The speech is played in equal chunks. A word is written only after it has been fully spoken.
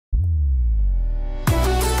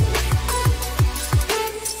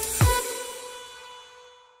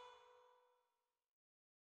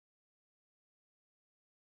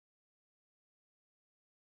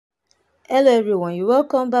Hello everyone, you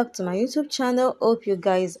welcome back to my YouTube channel. Hope you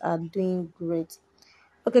guys are doing great.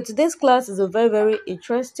 Okay, today's class is a very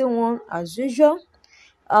interesting one as usual.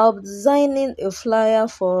 I'll be designing a flyer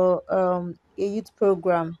for a youth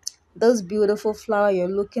program. This beautiful flower you're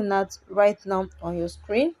looking at right now on your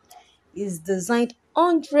screen is designed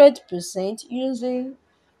 100% using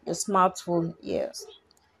your smartphone. Yes,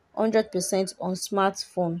 100% on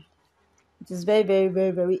smartphone. It is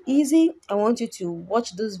very easy. I want you to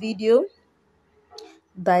watch this video,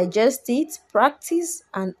 digest it, practice,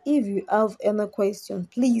 and if you have any question,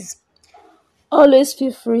 please always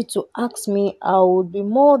feel free to ask me. I would be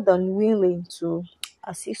more than willing to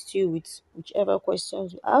assist you with whichever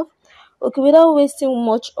questions you have. Okay, without wasting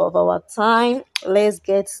much of our time, let's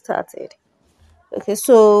get started. Okay,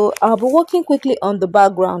 so I'll be working quickly on the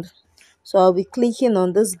background. So I'll be clicking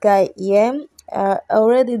on this guy here. I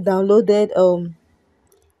already downloaded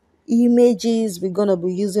images we're gonna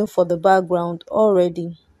be using for the background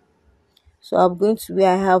already. So I'm going to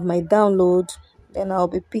where I have my download, then I'll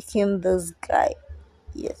be picking this guy.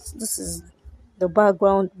 Yes, this is the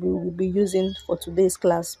background we will be using for today's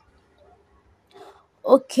class.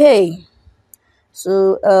 Okay,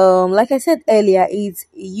 so like I said earlier, it's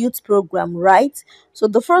a youth program, right? So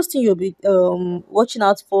the first thing you'll be watching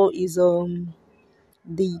out for is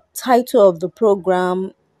the title of the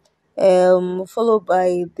program, followed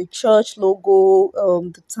by the church logo,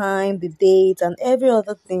 the time, the date, and every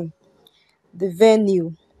other thing, the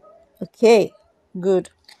venue. Okay, good.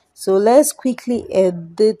 So let's quickly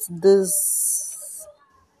edit this.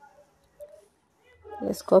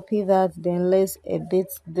 Let's copy that, then let's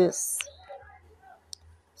edit this.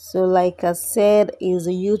 So like I said, is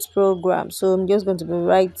a youth program. So I'm just going to be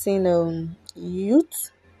writing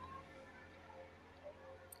youth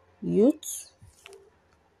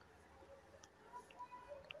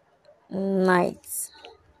night.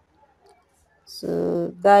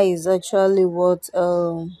 So that is actually what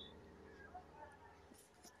the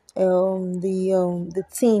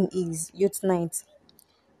theme is, youth night.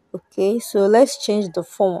 Okay, so let's change the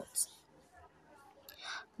font.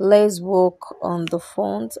 Let's work on the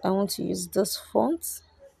font. I want to use this font.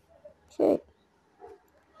 Okay,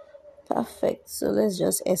 perfect. So let's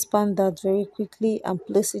just expand that very quickly and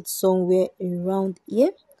place it somewhere around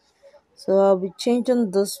here. So I'll be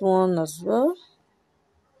changing this one as well.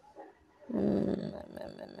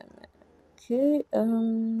 Okay,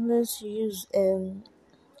 let's use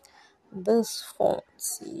this font.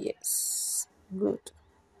 Yes, good,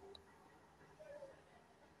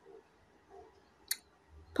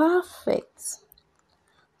 perfect.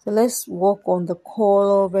 So let's work on the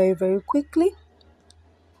color very quickly.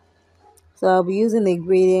 So I'll be using a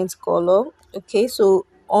gradient color. Okay, so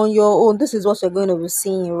on your own, this is what you're going to be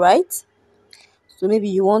seeing, right? So maybe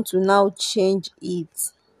you want to now change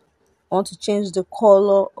it. Want to change the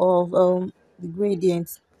color of the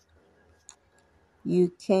gradient.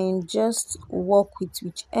 You can just work with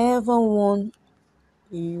whichever one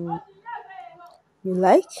you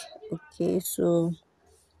like. Okay, so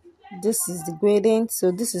this is the gradient.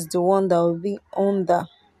 So this is the one that will be under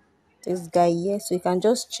this guy here. So you can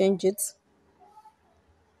just change it.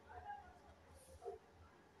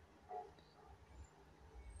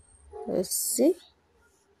 Let's see.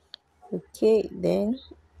 Okay, then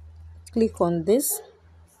click on this,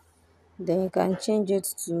 then you can change it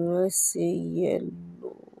to, let's say,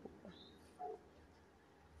 yellow.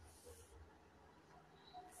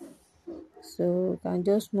 So you can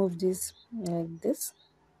just move this like this.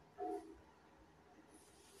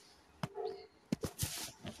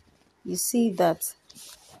 You see that?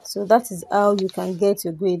 So that is how you can get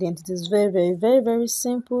your gradient. It is very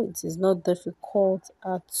simple. It is not difficult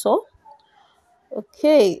at all.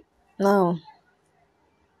 Okay, now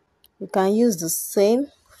you can use the same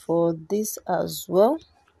for this as well.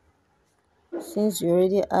 Since you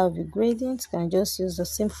already have a gradient, you can just use the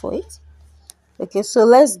same for it. Okay, so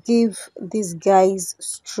let's give these guys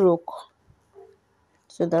stroke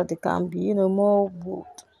so that they can be, more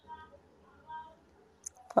bold.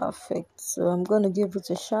 Perfect. So I'm going to give it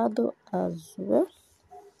a shadow as well.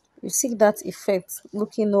 You see that effect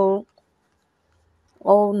looking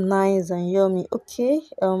all nice and yummy. Okay,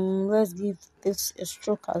 let's give this a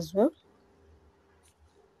stroke as well.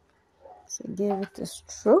 So give it a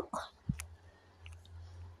stroke.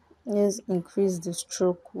 Let's increase the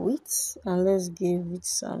stroke width and let's give it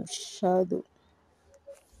some shadow.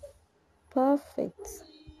 Perfect.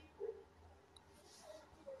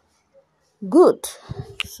 Good.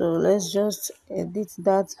 So let's just edit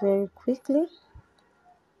that very quickly.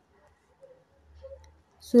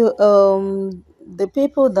 So the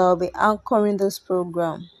people that will be anchoring this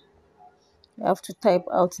program, You have to type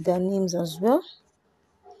out their names as well.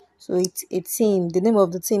 So it's a team. The name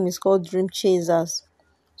of the team is called Dream Chasers.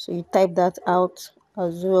 So you type that out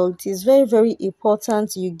as well. It is very, very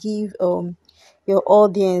important you give your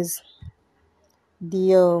audience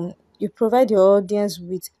the you provide your audience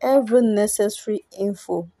with every necessary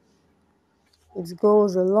info. It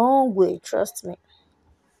goes a long way, trust me.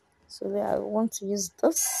 So then I want to use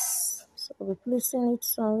this. So I'll be placing it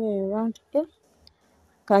somewhere around here.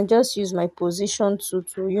 Can just use my position to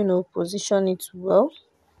position it well.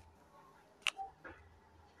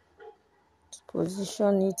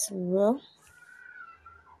 Position it well.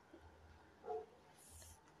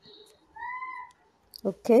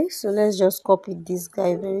 Okay, so let's just copy this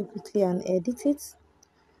guy very quickly and edit it.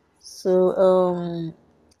 So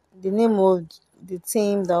the name of the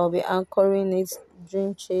team that will be anchoring it,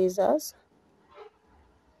 Dream Chasers.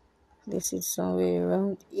 Place it somewhere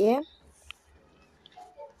around here.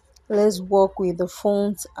 Let's work with the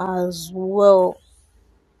font as well.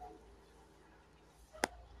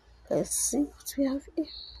 Let's see what we have here.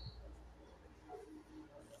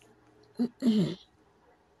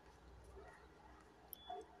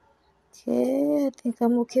 Okay, I think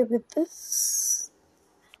I'm okay with this.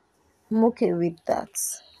 I'm okay with that.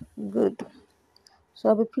 Good. So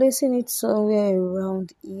I'll be placing it somewhere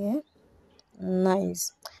around here.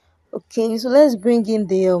 Nice. Okay, so let's bring in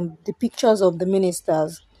the pictures of the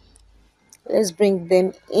ministers. Let's bring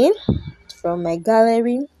them in from my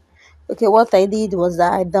gallery. Okay, what I did was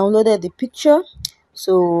that I downloaded the picture,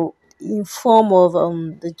 so in form of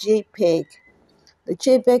the JPEG. The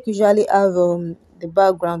JPEG usually have the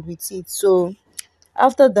background with it. So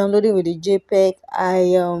after downloading with the JPEG,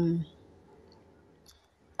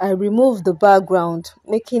 I removed the background,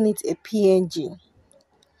 making it a PNG.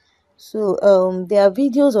 So there are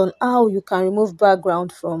videos on how you can remove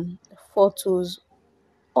background from photos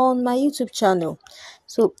on my YouTube channel.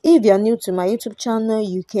 So if you're new to my YouTube channel,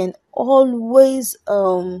 you can always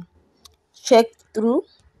check through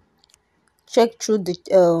check through the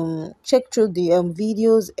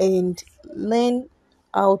videos and learn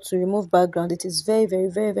how to remove background. It is very, very,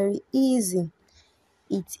 very, very easy.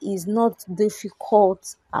 It is not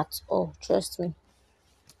difficult at all, trust me.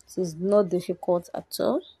 It is not difficult at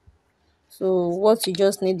all. So what you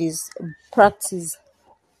just need is practice.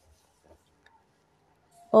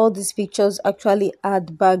 All these pictures actually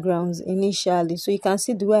add backgrounds initially, so you can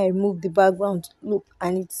see the way I remove the background. Look,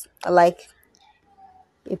 and it's like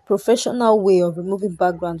a professional way of removing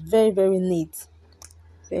background. Very, very neat.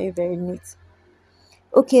 Very, very neat.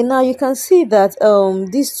 Okay, now you can see that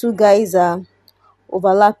these two guys are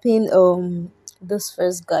overlapping this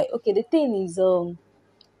first guy. Okay, the thing is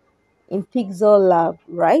in Pixel Lab,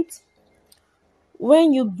 right?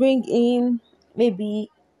 When you bring in maybe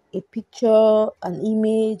a picture, an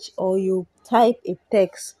image, or you type a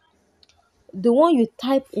text, the one you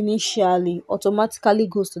type initially automatically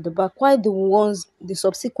goes to the back, while the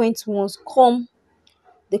subsequent ones come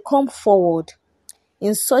forward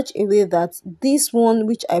in such a way that this one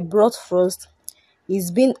which I brought first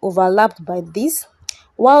is being overlapped by this,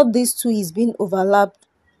 while this two is being overlapped.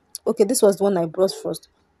 Okay, this was the one I brought first.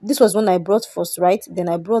 This was one I brought first, right? Then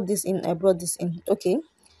I brought this in, I brought this in. Okay.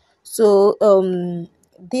 So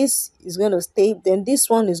this is going to stay, then this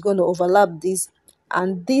one is going to overlap this,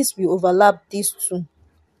 and this will overlap these two.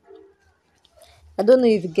 I don't know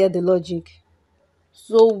if you get the logic.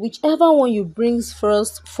 So whichever one you bring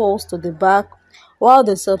first falls to the back, while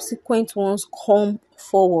the subsequent ones come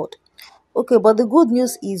forward. Okay, but the good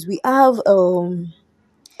news is we have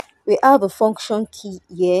a function key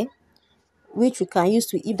here which we can use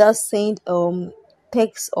to either send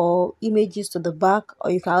text or images to the back,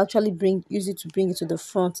 or you can actually use it to bring it to the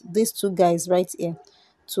front. These two guys right here,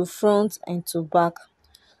 to front and to back.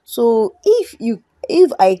 So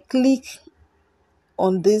if I click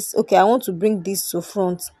on this, okay, I want to bring this to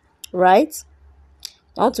front, right?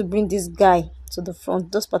 I want to bring this guy to the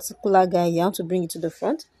front, this particular guy here, I want to bring it to the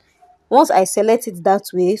front. Once I select it that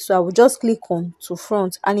way, so I will just click on to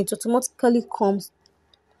front and it automatically comes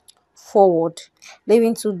forward,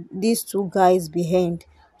 leaving these two guys behind.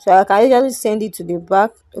 So I can usually send it to the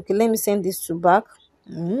back. Okay, let me send this to back.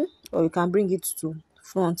 Or you can bring it to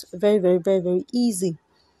front. Very, very, very, very easy.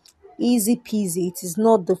 Easy peasy. It is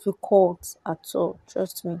not difficult at all,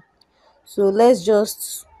 trust me. So let's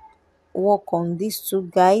just work on these two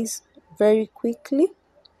guys very quickly.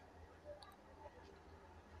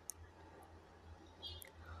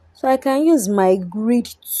 So I can use my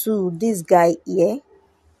grid tool, this guy here.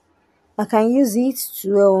 I can use it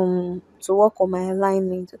to work on my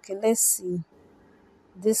alignment. Okay, let's see.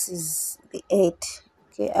 This is the head.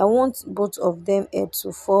 Okay, I want both of them head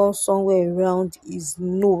to fall somewhere around his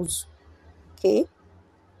nose. Okay,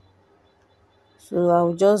 so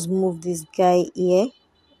I'll just move this guy here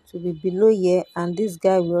to be below here, and this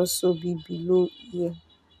guy will also be below here.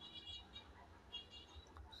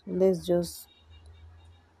 So let's just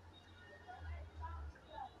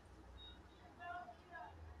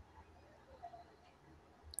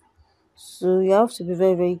so you have to be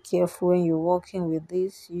very very careful when you're working with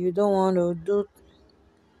this. You don't want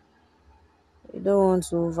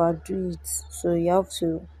to overdo it, so you have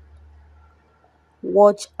to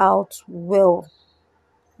watch out well.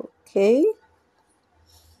 Okay,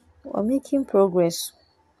 we're making progress.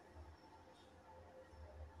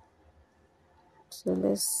 So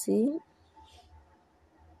let's see.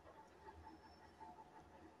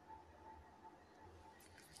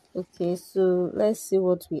 Okay, so let's see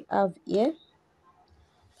what we have here.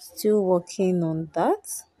 Still working on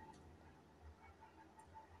that.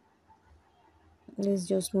 Let's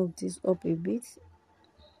just move this up a bit.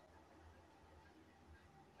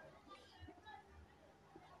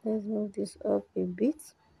 Let's move this up a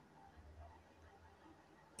bit.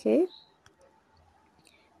 Okay,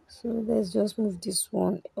 so let's just move this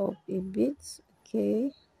one up a bit.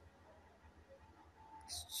 Okay,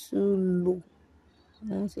 it's too low.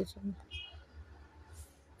 I want it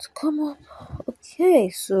to come up. Okay,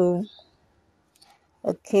 so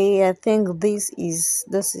okay, I think this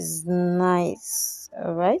is nice.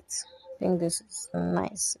 All right, I think this is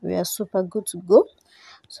nice. We are super good to go.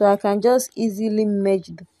 So I can just easily merge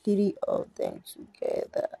the three of them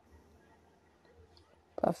together.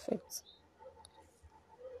 Perfect.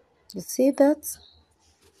 You see that?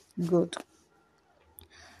 Good.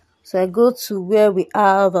 So I go to where we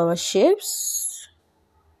have our shapes.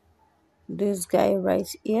 This guy right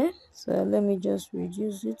here. So let me just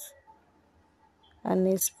reduce it and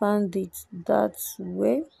expand it that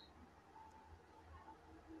way.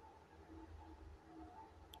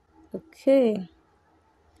 Okay.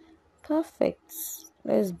 Perfect.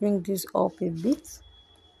 Let's bring this up a bit.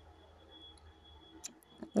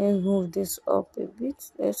 Let's move this up a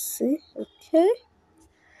bit. Let's see. Okay.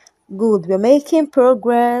 Good. We're making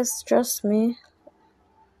progress. Trust me.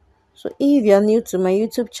 So if you're new to my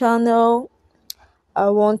YouTube channel, I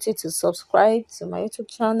want you to subscribe to my YouTube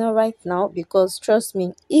channel right now, because trust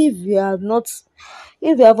me, if you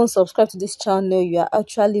haven't subscribed to this channel, you are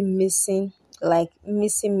actually missing, like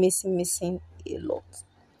missing a lot.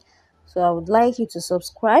 So I would like you to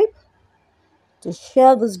subscribe, to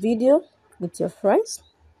share this video with your friends,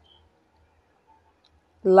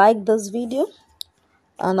 like this video,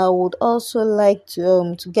 and I would also like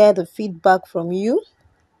to get the feedback from you.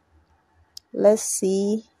 Let's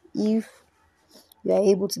see if you are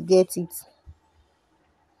able to get it.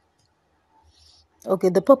 Okay,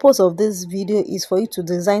 the purpose of this video is for you to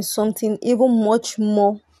design something even much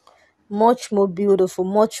more beautiful,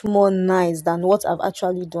 much more nice than what I've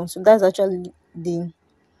actually done. So that's actually the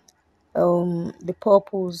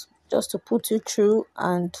purpose, just to put you through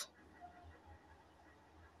and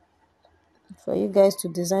for you guys to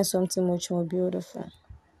design something much more beautiful.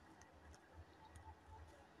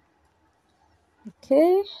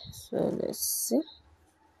 Okay, so let's see.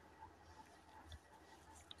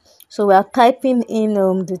 So we are typing in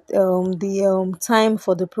the time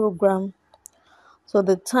for the program. So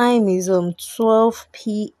the time is 12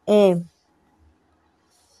 p.m.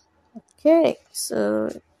 Okay, so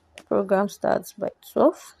program starts by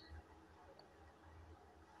 12.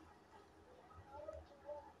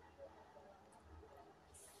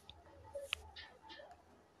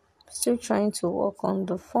 Still trying to work on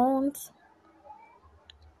the font.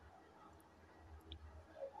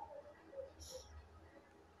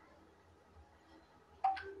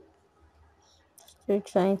 Still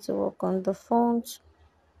trying to work on the font.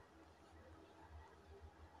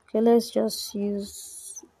 Okay, let's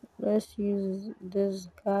use this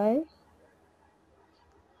guy.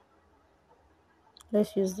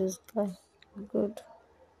 Let's use this guy. Good.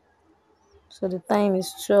 So the time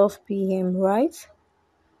is 12 p.m., right?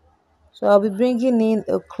 So I'll be bringing in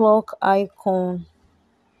a clock icon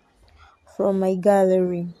from my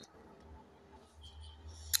gallery.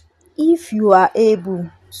 If you are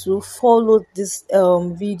able to follow this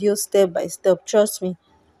video step by step, trust me,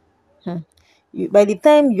 by the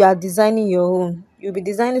time you are designing your own, you'll be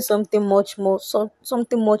designing something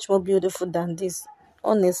something much more beautiful than this.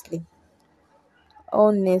 Honestly,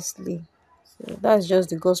 so that's just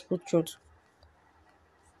the gospel truth.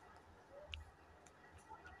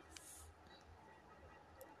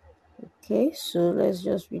 Okay, so let's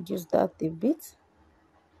just reduce that a bit.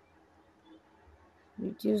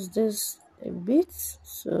 Reduce this a bit.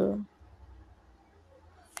 So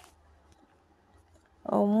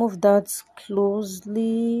I'll move that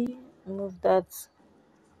closely, move that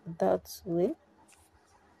way.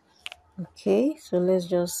 Okay, so let's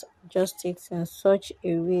just adjust it in such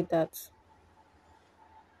a way that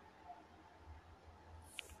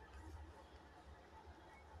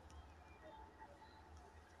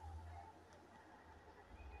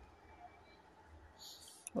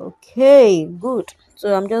okay, good.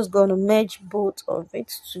 So I'm just going to merge both of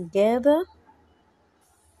it together.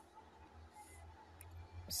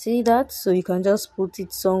 See that? So you can just put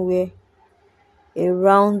it somewhere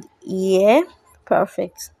around here.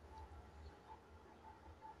 Perfect.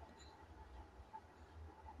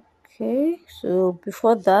 Okay, so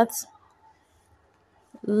before that,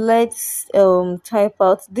 let's type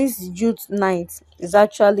out this youth night is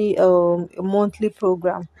actually a monthly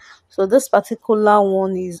program. So this particular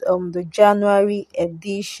one is the January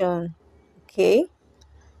edition. Okay,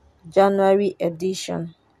 January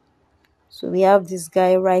edition. So we have this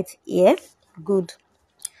guy right here. Good.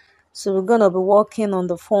 So we're gonna be working on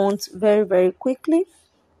the font very, very quickly.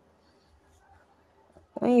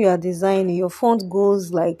 When you are designing, your font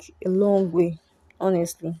goes like a long way.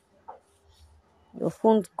 Honestly, your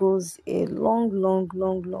font goes a long, long,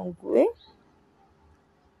 long, long way.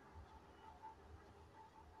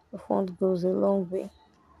 The font goes a long way.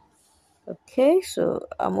 Okay, so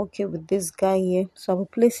I'm okay with this guy here. So I'm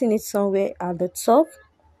placing it somewhere at the top.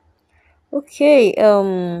 Okay,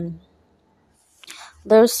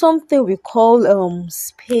 there's something we call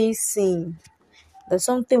spacing. There's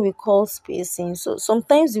something we call spacing. So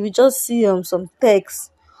sometimes we just see some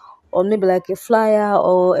text or maybe like a flyer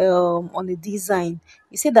or on a design.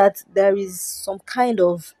 You see that there is some kind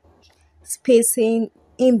of spacing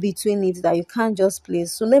in between it that you can't just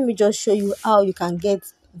place. So let me just show you how you can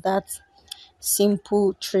get that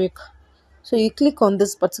simple trick. So you click on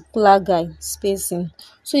this particular guy, spacing.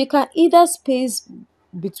 So you can either space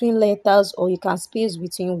between letters or you can space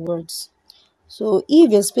between words. So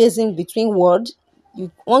if you're spacing between words,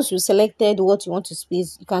 you once you selected what you want to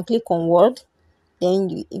space, you can click on word. Then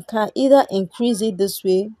you can either increase it this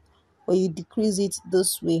way or you decrease it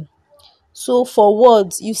this way. So for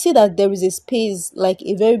words, you see that there is a space, like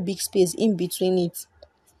a very big space in between it.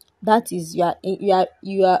 That is, you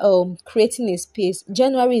are creating a space.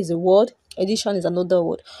 January is a word, edition is another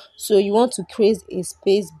word. So you want to create a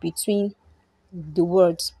space between the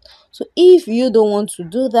words. So if you don't want to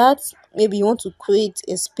do that, maybe you want to create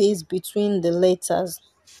a space between the letters.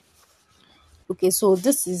 Okay, so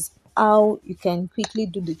this is how you can quickly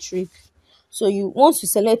do the trick. So you once you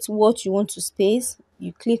select what you want to space,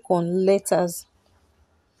 you click on letters.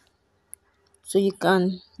 So you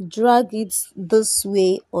can drag it this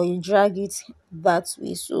way or you drag it that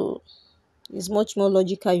way. So it's much more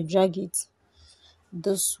logical you drag it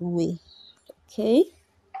this way. Okay,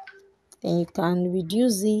 then you can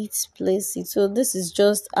reduce it, place it. So this is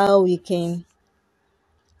just how we can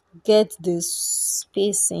get this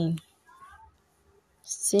spacing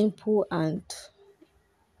simple and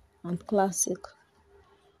classic.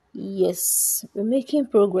 Yes, we're making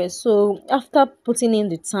progress. So after putting in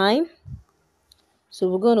the time, so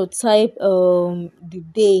we're going to type the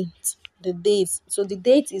date. So the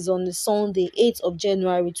date is on the Sunday, 8th of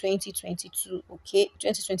January 2022. Okay,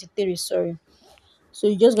 2023, sorry. So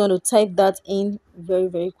you're just going to type that in very,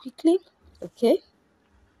 very quickly. Okay,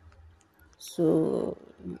 so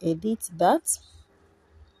you edit that.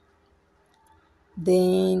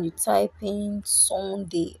 Then you type in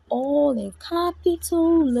Sunday, all in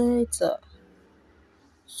capital letter.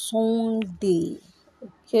 Sunday.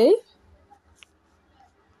 Okay,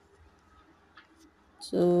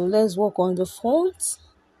 so let's work on the font.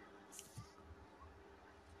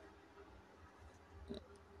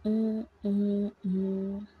 Mm, mm,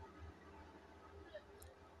 mm.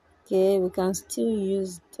 Okay, we can still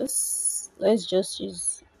use this. Let's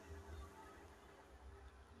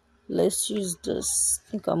use this.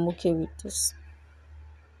 I think I'm okay with this.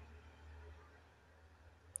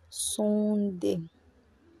 Sunday.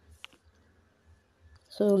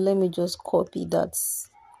 So let me just copy that.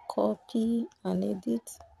 Copy and edit.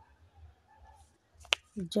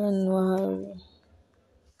 January.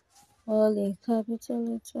 All in capital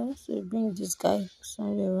letters. So you bring this guy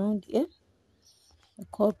somewhere around here. You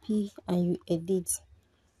copy and you edit.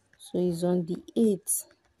 So it's on the 8th.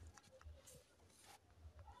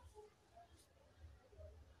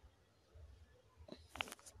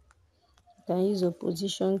 You can use a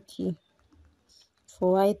position key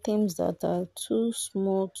for items that are too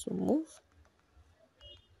small to move.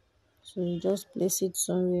 So you just place it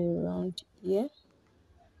somewhere around here.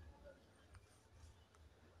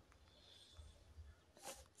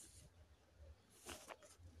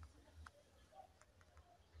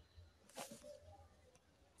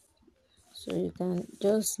 So you can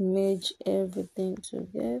just merge everything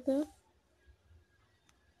together.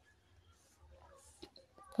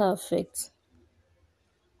 Perfect.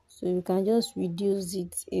 So you can just reduce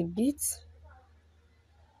it a bit.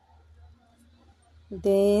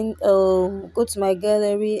 Then go to my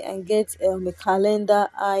gallery and get a calendar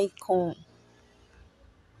icon.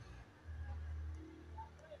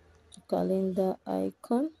 Calendar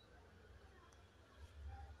icon.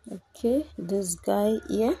 Okay, this guy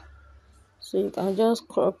here. So you can just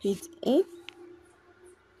crop it in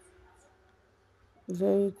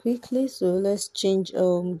very quickly. So let's change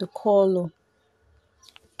the color.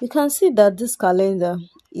 You can see that this calendar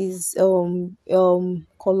is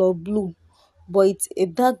color blue, but it's a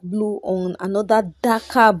dark blue on another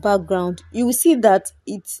darker background. You will see that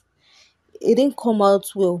it didn't come out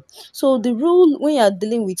well. So the rule when you are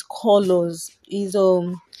dealing with colors is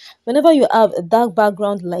whenever you have a dark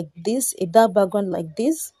background like this,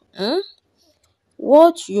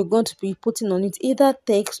 what you're going to be putting on it, either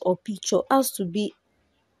text or picture, has to be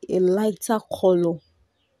a lighter color.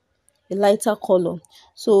 A lighter color.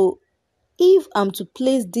 So if I'm to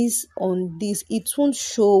place this on this, it won't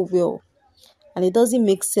show well, and it doesn't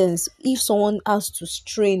make sense if someone has to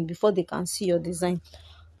strain before they can see your design.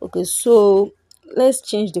 Okay, so let's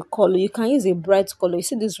change the color. You can use a bright color. You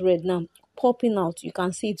see this red now popping out, you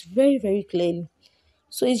can see it very very clearly.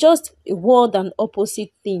 So it's just a word and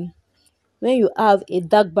opposite thing. When you have a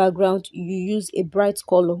dark background, you use a bright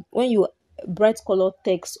color. When you bright color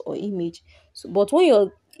text or image. So but when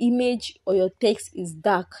your image or your text is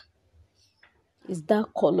dark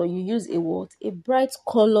color, you use a what? A bright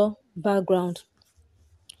color background.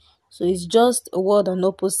 So it's just a word and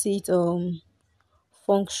opposite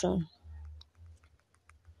function.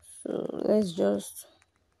 So let's just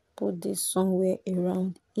put this somewhere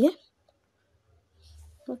around here.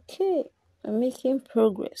 Okay, I'm making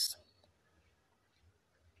progress.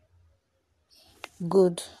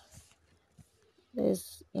 Good.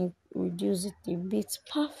 Let's reduce it a bit.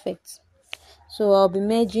 Perfect. So I'll be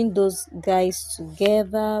merging those guys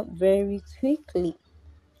together very quickly.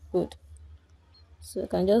 Good. So I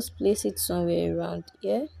can just place it somewhere around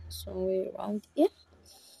here. Somewhere around here.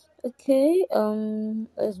 Okay,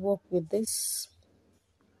 let's work with this.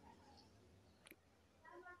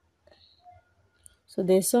 So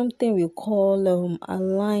there's something we call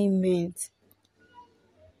alignment.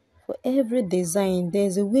 For every design,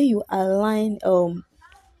 there's a way you align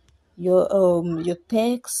your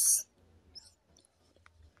text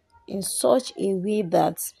in such a way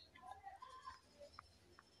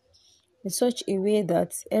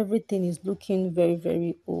that everything is looking very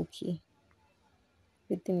very okay.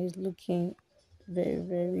 Everything is looking very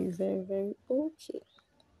very very very okay.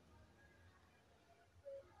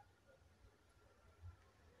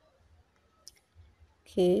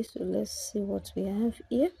 Okay, so let's see what we have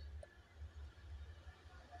here.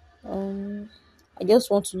 I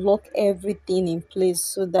just want to lock everything in place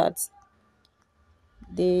so that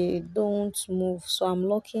they don't move. So I'm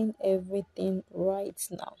locking everything right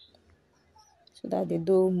now so that they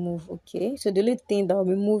don't move. Okay, so the only thing that will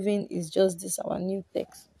be moving is just this our new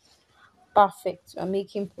text. Perfect, we're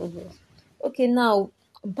making progress. Okay, now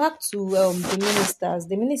back to the ministers.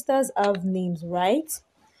 The ministers have names, right?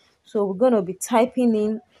 So we're going to be typing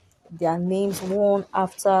in their names one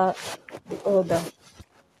after the other.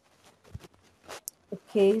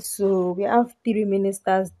 Okay, so we have three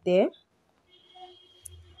ministers there.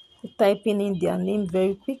 Typing in their name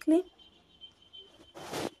very quickly.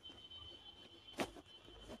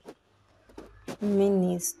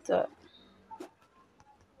 Minister.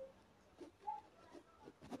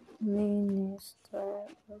 Minister.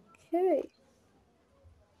 Okay.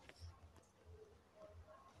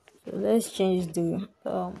 So let's change the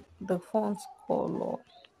font color.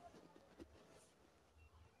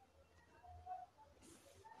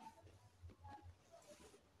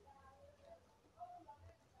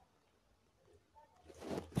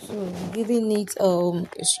 So giving it a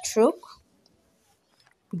stroke.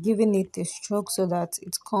 Giving it a stroke so that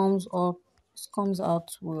it comes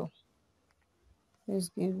out well. Let's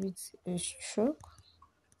give it a stroke.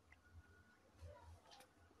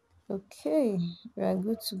 Okay, we are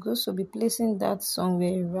good to go. So be placing that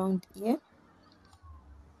somewhere around here.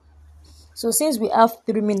 So since we have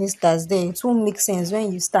three ministers there, it won't make sense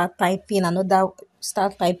when you start typing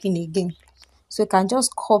again. So you can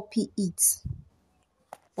just copy it.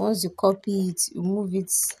 Once you copy it, you move it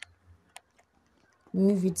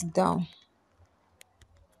down.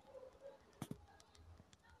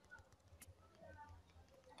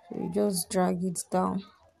 So you just drag it down.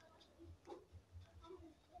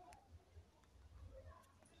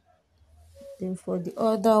 Then Then for the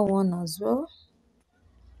other one as well,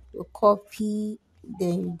 you copy,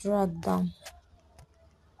 then you drag down.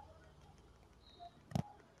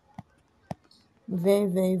 Very,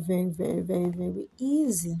 very, very, very, very, very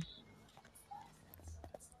easy.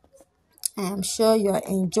 I am sure you are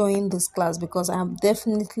enjoying this class because I am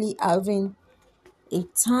definitely having a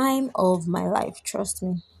time of my life. Trust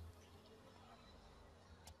me.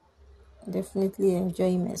 Definitely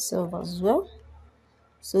enjoying myself as well.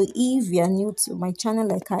 So if you are new to my channel,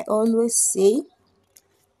 like I always say,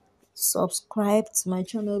 subscribe to my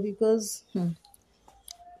channel because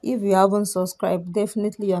if you haven't subscribed,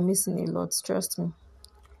 definitely you're missing a lot. Trust me.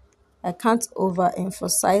 I can't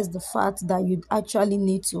overemphasize the fact that you actually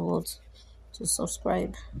need to vote to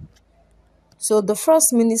subscribe. So the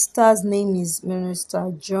first minister's name is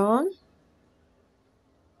Minister John.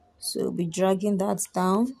 So we'll be dragging that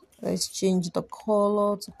down. Let's change the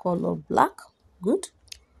color to color black. Good.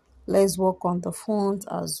 Let's work on the font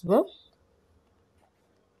as well.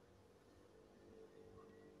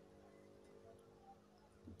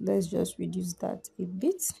 Let's just reduce that a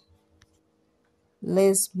bit.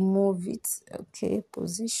 Let's move it. Okay,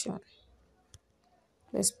 position.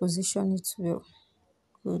 Let's position it well.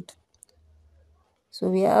 Good. So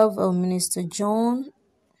we have Minister John,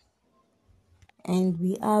 and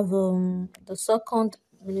we have the second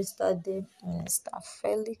minister there, Minister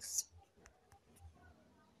Felix.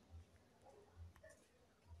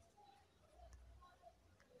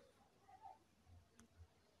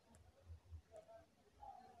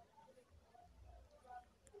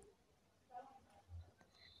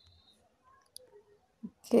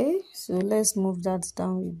 Okay, so let's move that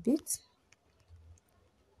down a bit.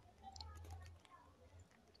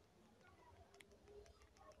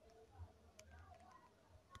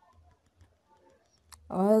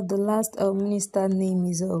 Well, the last minister name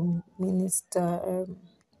is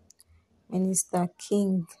Minister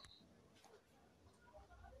King.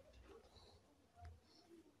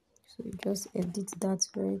 So just edit that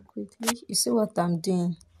very quickly. You see what I'm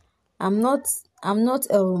doing? I'm not I'm not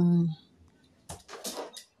um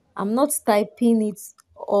I'm not typing it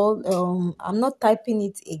I'm not typing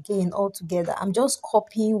it again altogether. I'm just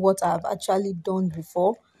copying what I've actually done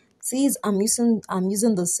before. See, I'm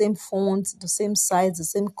using the same font, the same size, the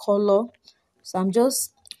same color. So I'm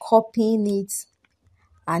just copying it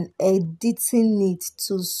and editing it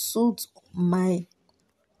to suit my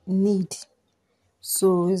need.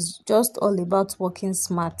 So it's just all about working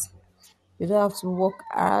smart. You don't have to work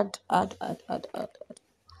hard.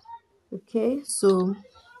 Okay, so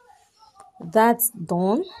that's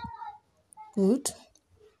done. Good.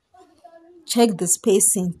 Check the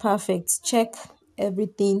spacing. Perfect. Check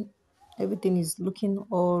everything. Everything is looking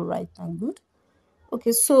all right and good.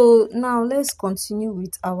 Okay, so now let's continue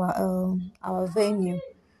with our venue.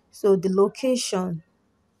 So the location.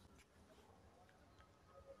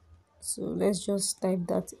 So let's just type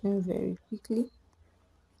that in very quickly.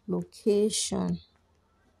 Location.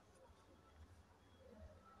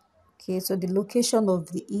 Okay, so the location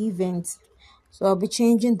of the event. So I'll be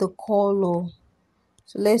changing the color.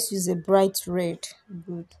 So let's use a bright red.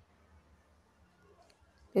 Good.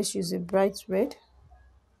 Let's use a bright red.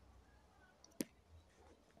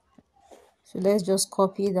 So let's just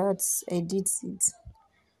copy that, edit it.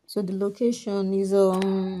 So the location is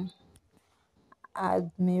Admiralty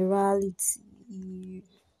Admiralty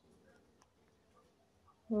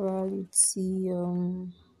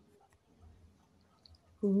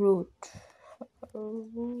Road,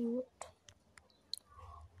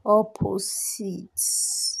 opposite.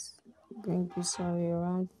 Bring this way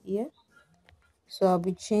around here. So I'll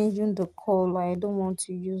be changing the color. I don't want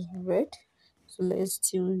to use red. So let's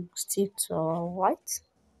still stick to our white.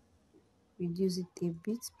 Reduce it a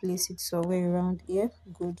bit, place it somewhere around here.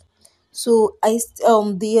 Good. So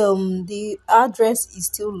the address is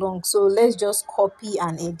still long, so let's just copy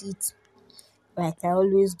and edit like I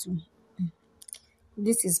always do.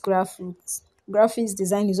 This is graphics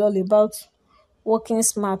design is all about working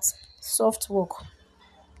smart, soft work.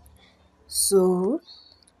 So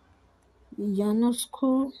Yano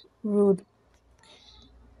School Road,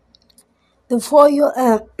 the for your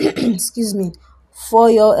excuse me, for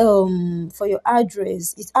your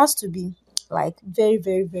address, it has to be like very,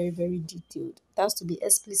 very, very, very detailed. It has to be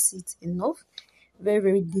explicit enough, very,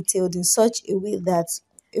 very detailed in such a way that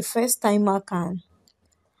a first timer can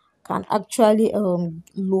actually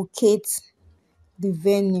locate the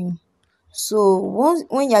venue. So once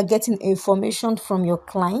when you're getting information from your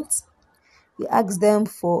client, you ask them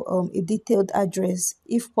for a detailed address,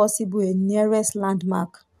 if possible a nearest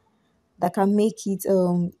landmark that can make it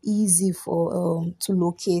easy for to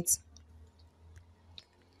locate.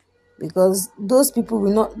 because those people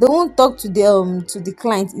will not, they won't talk to the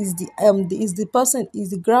client. Is the person, is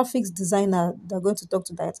the graphics designer, they're going to talk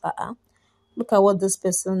to that. Look at what this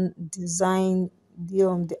person designed.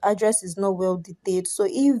 The address is not well detailed, so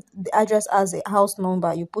if the address has a house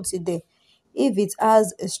number, you put it there. If it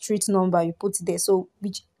has a street number, you put it there. So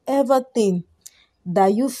whichever thing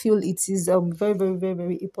that you feel it is very very very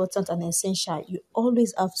very important and essential, you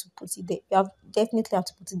always have to put it there. You have definitely have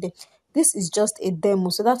to put it there. This is just a demo,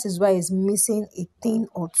 so that is why it's missing a thing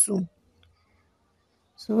or two.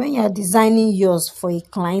 So when you are designing yours for a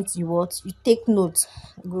client, you take note.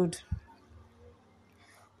 Good.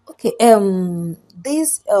 Okay,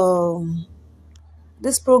 this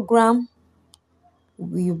program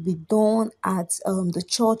will be done at the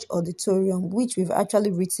church auditorium, which we've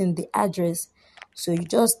actually written the address. So you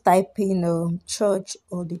just type in church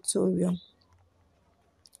auditorium,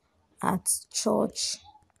 at church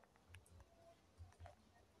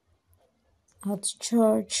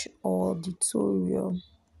church auditorium,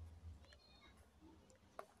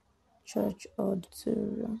 church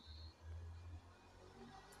auditorium,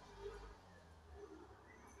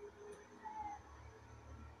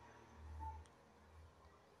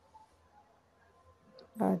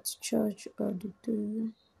 at church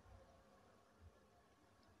auditorium.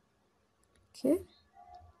 Okay,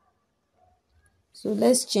 so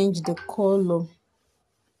let's change the color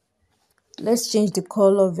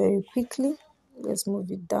very quickly. Let's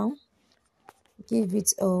move it down, give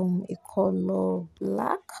it a color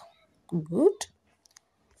black. Good.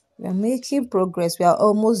 We are making progress. We are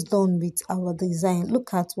almost done with our design.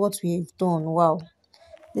 Look at what we've done. Wow,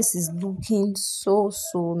 this is looking so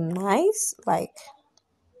nice. Like,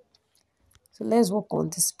 so let's work on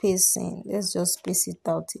the spacing. Let's just space it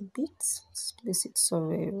out a bit. Let's place it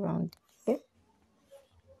somewhere around here.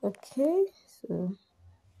 Okay, so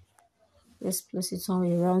let's place it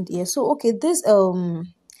somewhere around here. So okay, this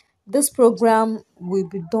program will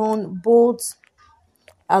be done both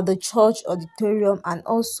at the church auditorium, and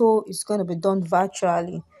also it's going to be done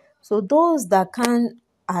virtually. So those that can't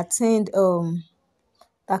attend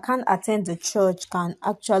the church can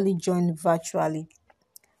actually join virtually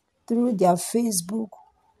through their Facebook.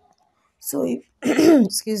 So if,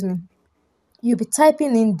 excuse me, you'll be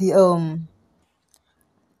typing in the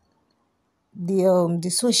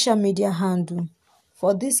social media handle.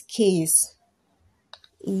 For this case,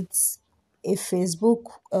 it's a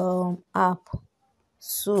Facebook app.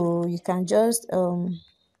 So you can just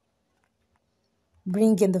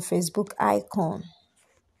bring in the Facebook icon.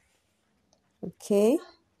 Okay,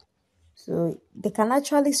 so they can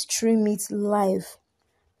actually stream it live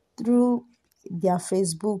through their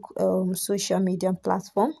Facebook social media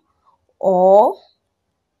platform, or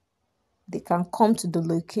they can come to the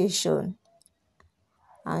location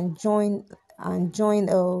and join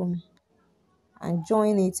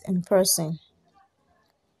it in person.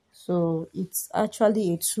 So it's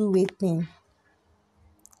actually a two-way thing,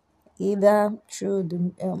 either through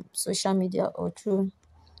the social media or through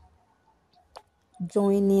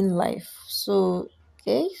joining live. So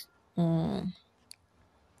okay,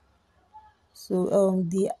 so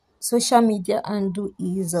the social media handle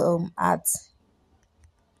is at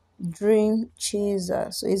Dream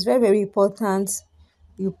Chaser. So it's very very important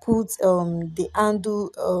you put the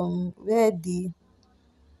handle where the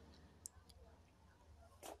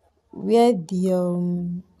where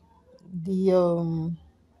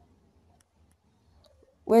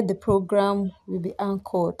the program will be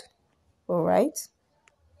anchored. All right,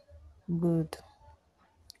 good.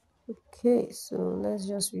 Okay, so let's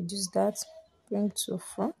just reduce that, bring to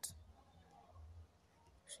front,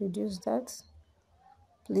 reduce that,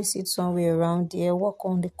 place it somewhere around here, work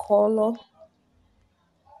on the color,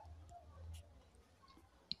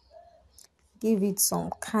 give it some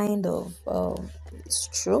kind of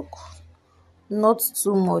stroke, not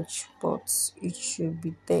too much, but it should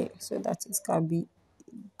be there so that it can be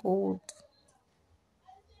bold,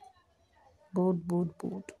 bold.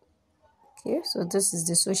 Okay, so this is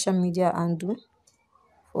the social media handle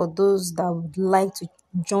for those that would like to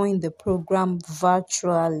join the program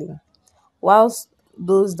virtually, whilst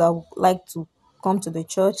those that would like to come to the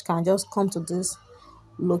church can just come to this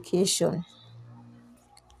location.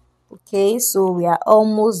 Okay, so we are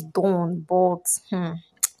almost done, but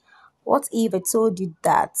what if I told you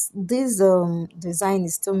that this design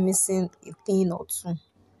is still missing a thing or two?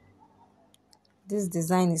 This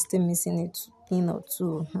design is still missing a thing or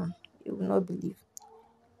two. You will not believe.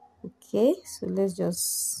 Okay, so let's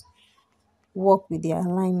just work with the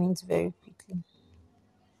alignment very quickly.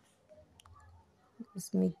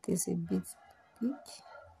 Let's make this a bit big.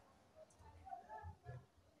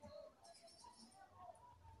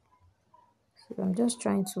 So I'm just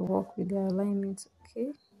trying to work with the alignment.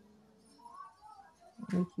 Okay,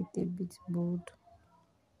 make it a bit bold.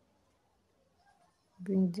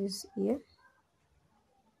 Bring this here.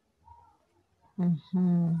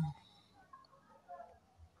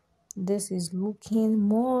 This is looking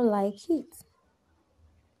more like it.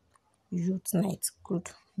 Youth night, good,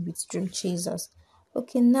 with dream chasers.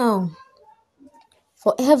 Okay, now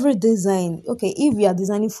for every design, okay, if you are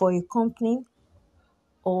designing for a company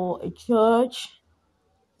or a church,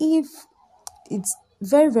 if it's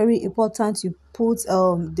very very important you put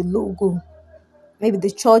the logo, maybe the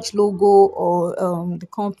church logo or the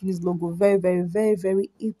company's logo, very very very very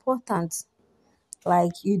important.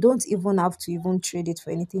 Like you don't even have to even trade it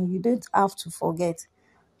for anything, you don't have to forget.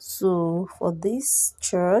 So for this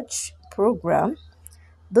church program,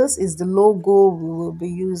 this is the logo we will be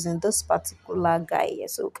using, this particular guy here.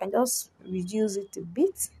 So we can just reduce it a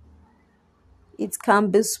bit. It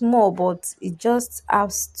can be small, but it just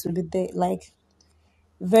has to be there. Like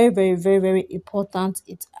very very very very important,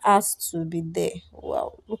 it has to be there.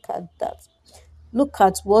 Wow, look at that. Look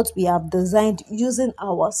at what we have designed using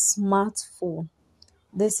our smartphone.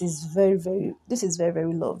 This is very very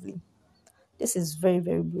lovely. This is very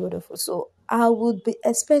very beautiful. So I would be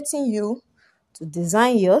expecting you to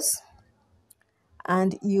design yours,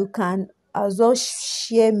 and you can as well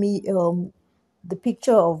share me the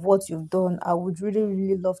picture of what you've done. I would really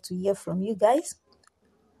really love to hear from you guys.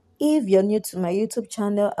 If you're new to my YouTube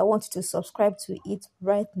channel, I want you to subscribe to it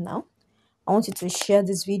right now. I want you to share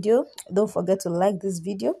this video. Don't forget to like this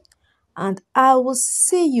video. And I will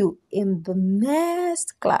see you in the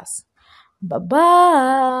next class. Bye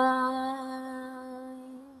bye.